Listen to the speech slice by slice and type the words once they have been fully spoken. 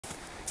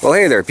Well,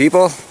 hey there,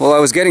 people. Well, I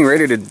was getting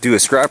ready to do a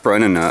scrap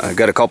run and I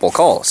got a couple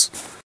calls.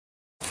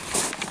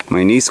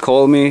 My niece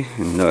called me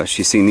and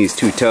she's seen these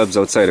two tubs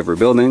outside of her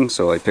building,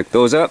 so I picked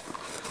those up.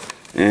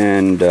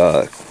 And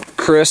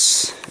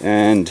Chris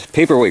and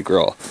Paperweight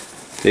Girl,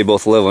 they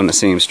both live on the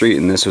same street,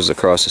 and this was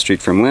across the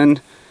street from Lynn,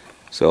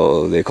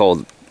 so they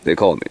called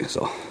me.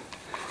 So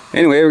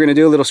anyway, we're gonna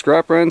do a little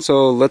scrap run,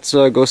 so let's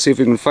go see if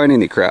we can find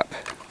any crap.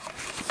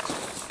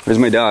 Where's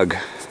my dog?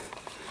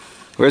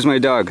 Where's my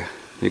dog?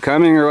 You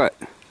coming or what?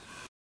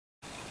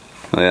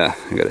 Oh yeah,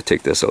 I gotta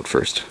take this out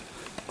first.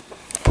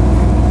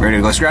 Ready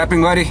to go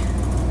scrapping, buddy?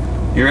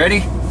 You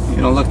ready?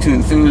 You don't look too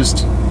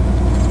enthused.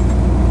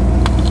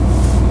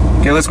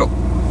 Okay, let's go.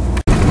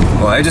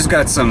 Well, I just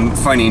got some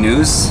funny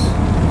news.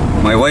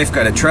 My wife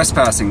got a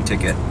trespassing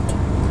ticket.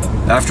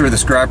 After the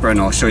scrap run,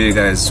 I'll show you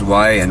guys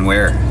why and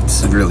where.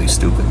 It's really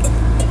stupid.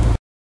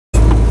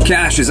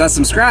 Cash, is that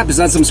some scrap? Is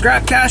that some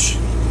scrap, Cash?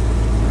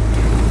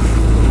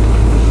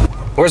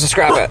 Where's the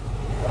scrap at?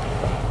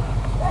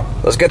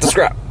 Let's get the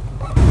scrap.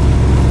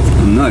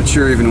 I'm not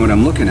sure even what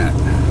I'm looking at.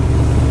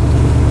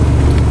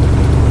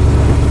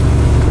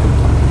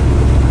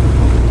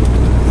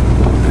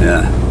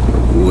 Yeah,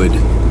 wood.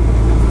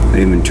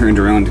 I even turned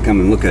around to come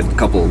and look at a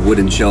couple of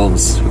wooden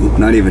shelves.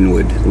 Not even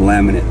wood,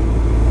 laminate.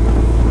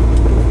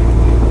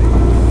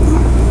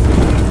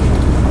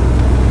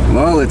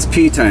 Well, it's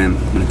pee time.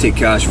 I'm gonna take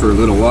Cash for a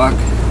little walk.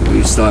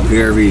 We stop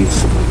here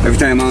every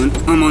time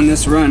I'm on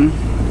this run.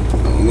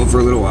 I'll go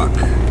for a little walk.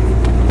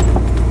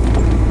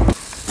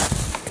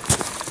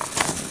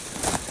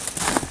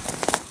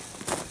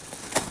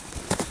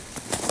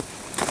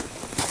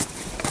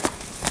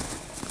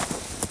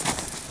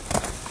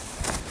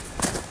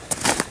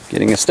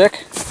 Getting a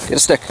stick? Get a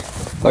stick.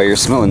 Oh, you're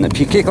smelling the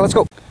pea cake. Let's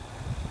go.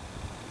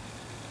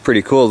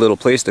 Pretty cool little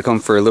place to come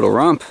for a little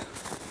romp.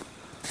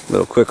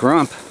 Little quick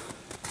romp.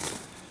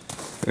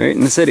 Right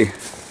in the city.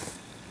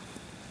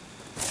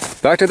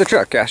 Back to the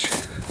truck, Cash.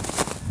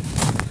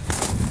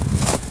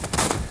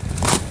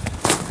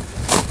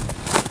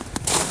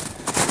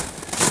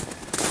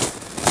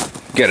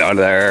 Get out of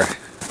there.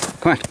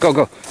 Come on, go,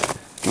 go.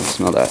 Don't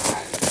smell that.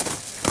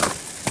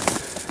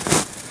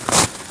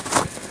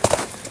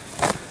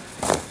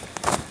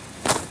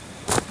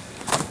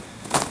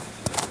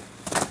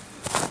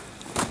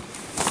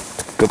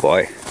 Good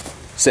boy.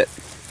 Sit.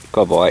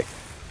 Good boy.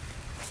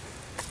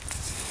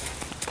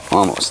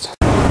 Almost. He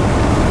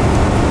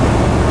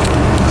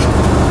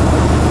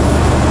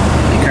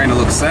kind of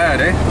looks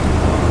sad, eh?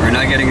 We're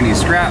not getting any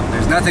scrap.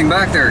 There's nothing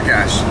back there,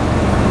 Cash.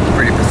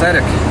 Pretty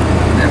pathetic.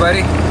 Hey,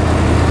 buddy?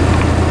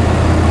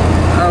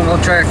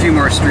 We'll try a few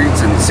more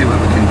streets and see what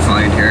we can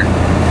find here.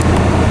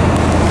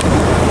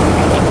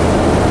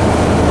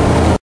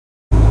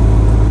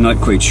 Not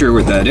quite sure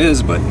what that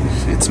is, but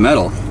it's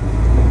metal.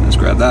 Let's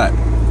grab that.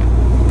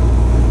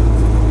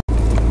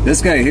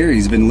 This guy here,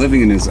 he's been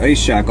living in his ice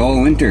shack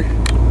all winter.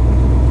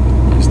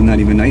 There's not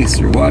even ice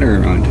or water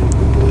around.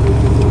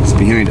 It's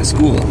behind a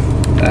school.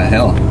 The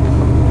hell.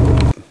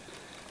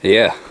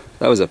 Yeah,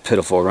 that was a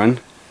pitiful run.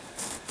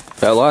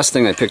 That last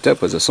thing I picked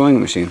up was a sewing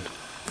machine.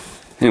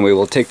 Anyway,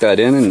 we'll take that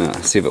in and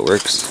see if it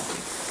works.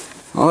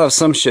 I'll have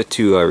some shit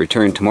to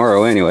return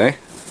tomorrow anyway.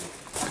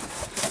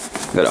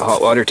 Got a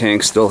hot water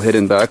tank still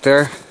hidden back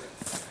there.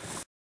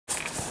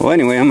 Well,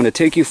 anyway, I'm going to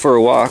take you for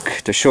a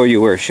walk to show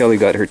you where Shelly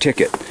got her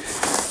ticket.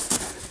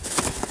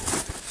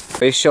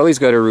 Shelly's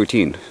got her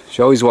routine.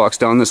 She always walks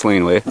down this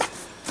laneway,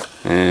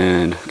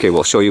 and okay,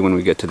 we'll show you when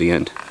we get to the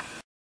end.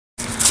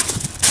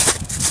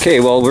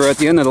 Okay, well, we're at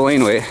the end of the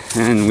laneway,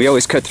 and we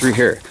always cut through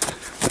here.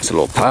 There's a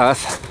little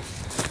path.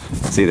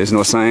 See, there's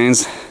no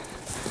signs.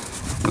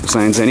 No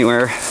signs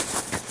anywhere.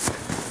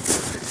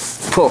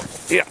 Pull.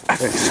 Yeah,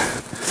 thanks.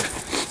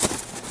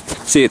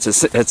 See,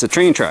 it's a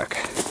train track.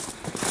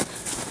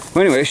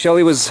 Well, anyway,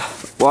 Shelly was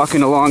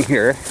walking along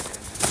here.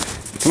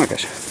 Come on,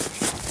 gosh.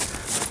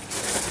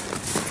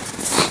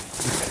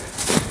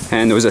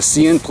 And there was a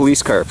CN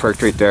police car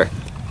parked right there.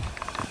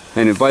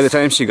 And by the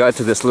time she got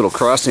to this little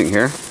crossing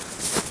here,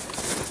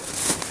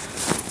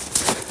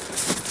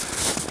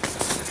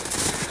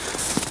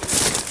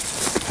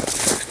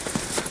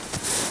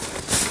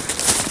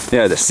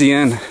 yeah, the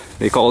CN,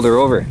 they called her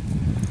over.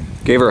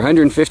 Gave her a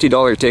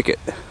 $150 ticket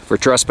for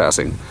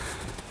trespassing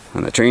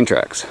on the train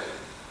tracks.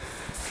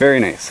 Very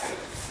nice.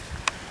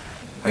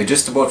 I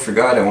just about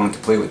forgot I wanted to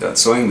play with that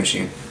sewing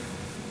machine.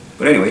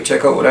 But anyway,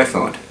 check out what I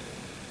found.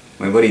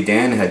 My buddy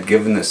Dan had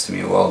given this to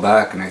me a while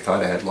back and I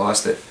thought I had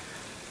lost it.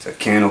 It's a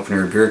can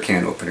opener, beer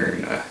can opener,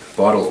 and a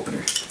bottle opener.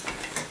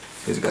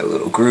 It's got a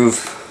little groove.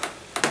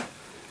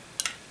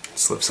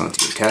 Slips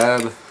onto your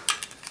tab.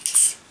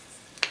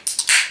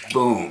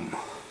 Boom.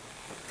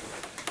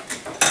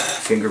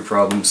 Finger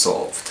problem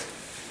solved.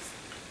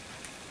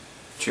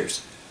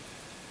 Cheers.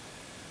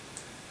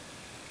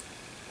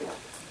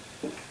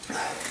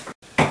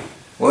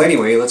 Well,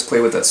 anyway, let's play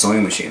with that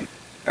sewing machine.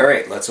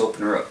 Alright, let's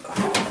open her up.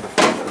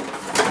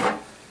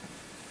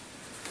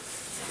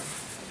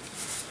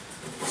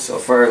 So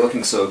far,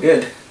 looking so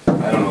good.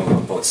 I don't know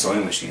about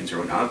sewing machines or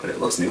whatnot, but it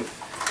looks new.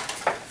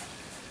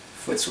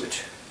 Foot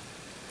switch.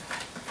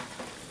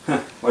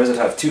 Why does it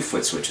have 2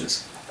 foot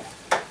switches?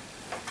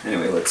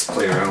 Anyway, let's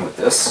play around with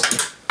this.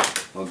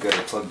 We'll get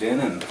it plugged in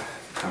and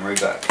come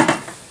right back.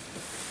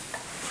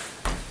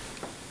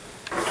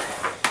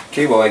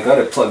 Okay, well I got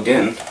it plugged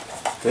in.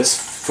 This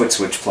foot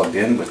switch plugged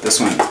in, but this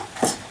one,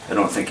 I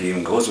don't think it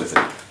even goes with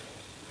it.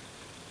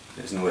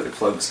 There's no other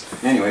plugs.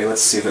 Anyway,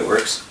 let's see if it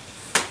works.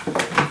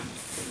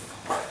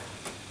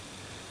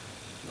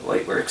 The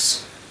light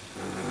works.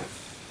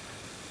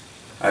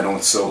 I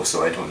don't sew,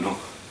 so I don't know.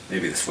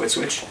 Maybe this foot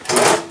switch.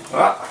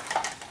 Ah!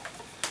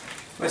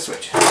 My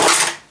switch.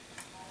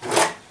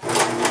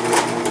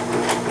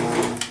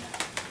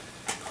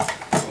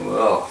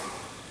 Well,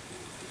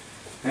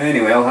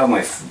 anyway, I'll have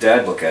my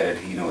dad look at it.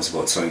 He knows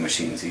about sewing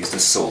machines. He used to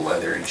sew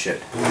leather and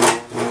shit.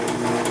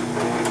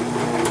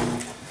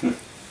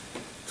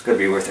 It's gotta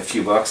be worth a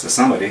few bucks to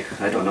somebody.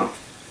 I don't know.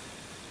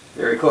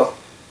 Very cool.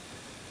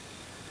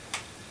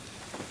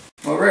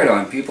 Well, right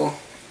on, people.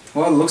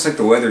 Well, it looks like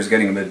the weather's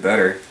getting a bit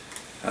better.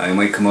 I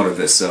might come out of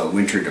this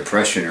winter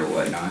depression or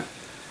whatnot.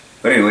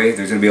 But anyway,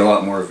 there's going to be a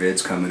lot more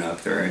vids coming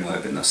up there. I know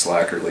I've been the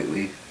slacker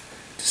lately.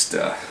 Just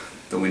the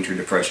winter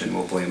depression,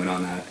 we'll blame it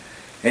on that.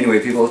 Anyway,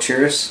 people,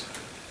 cheers.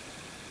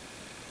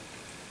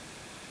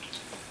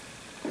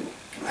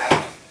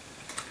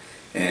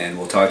 And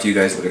we'll talk to you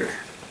guys later.